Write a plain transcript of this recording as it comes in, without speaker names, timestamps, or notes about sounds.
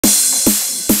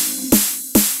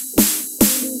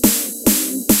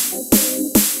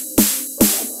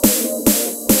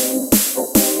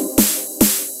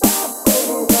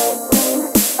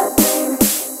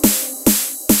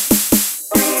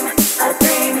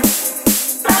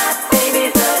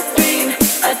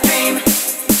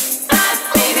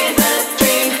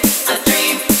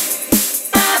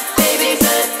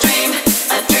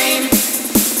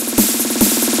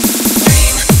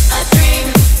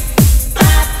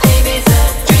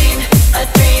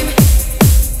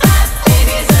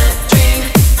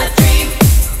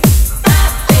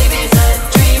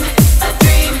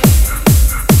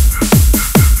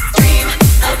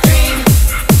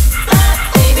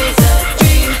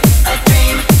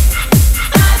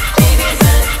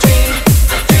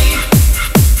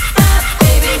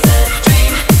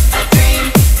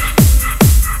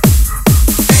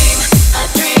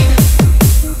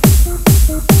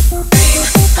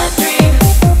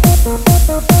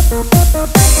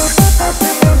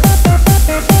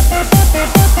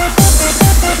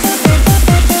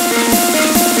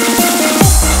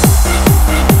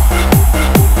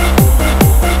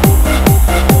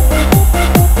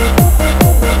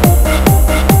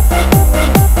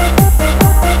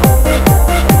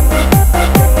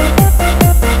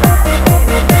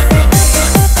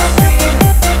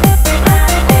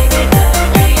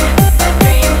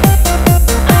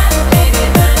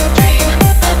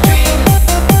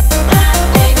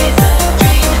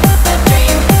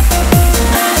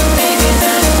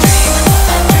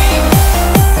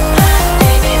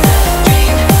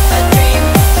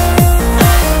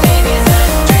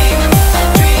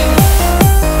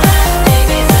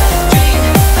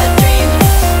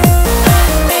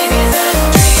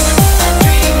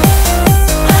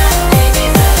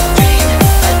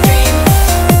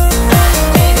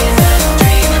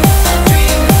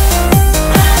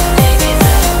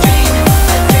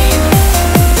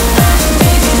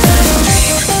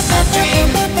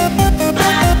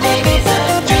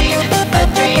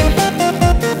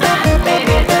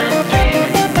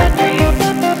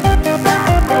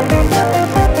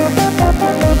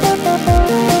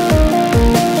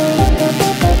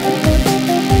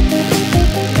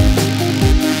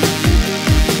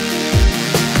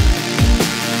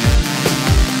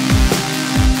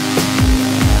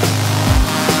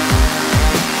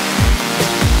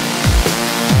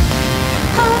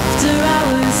after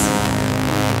hours.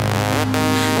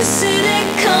 The city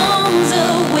comes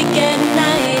awake at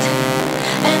night,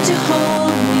 and you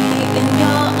hold me in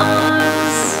your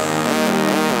arms.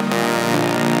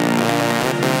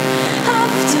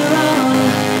 After all,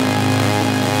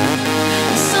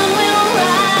 the sun will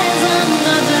rise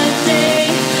another day,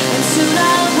 and soon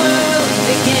our world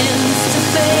begins to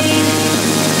fade.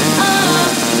 Oh.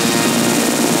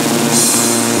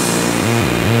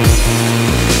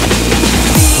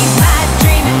 Be my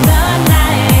dream in the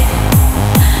night.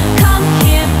 Come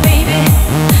here, baby,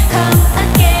 come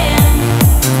again.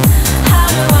 How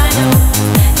do I know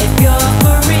if you're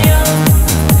for real?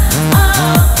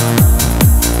 Oh.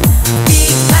 Be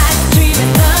my dream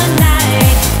in the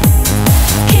night.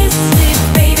 Kiss me,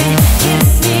 baby, kiss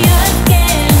me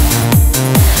again.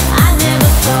 I never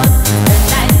thought the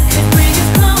night could bring us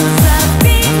closer.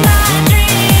 Be my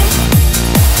dream,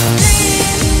 dream,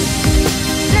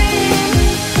 dream.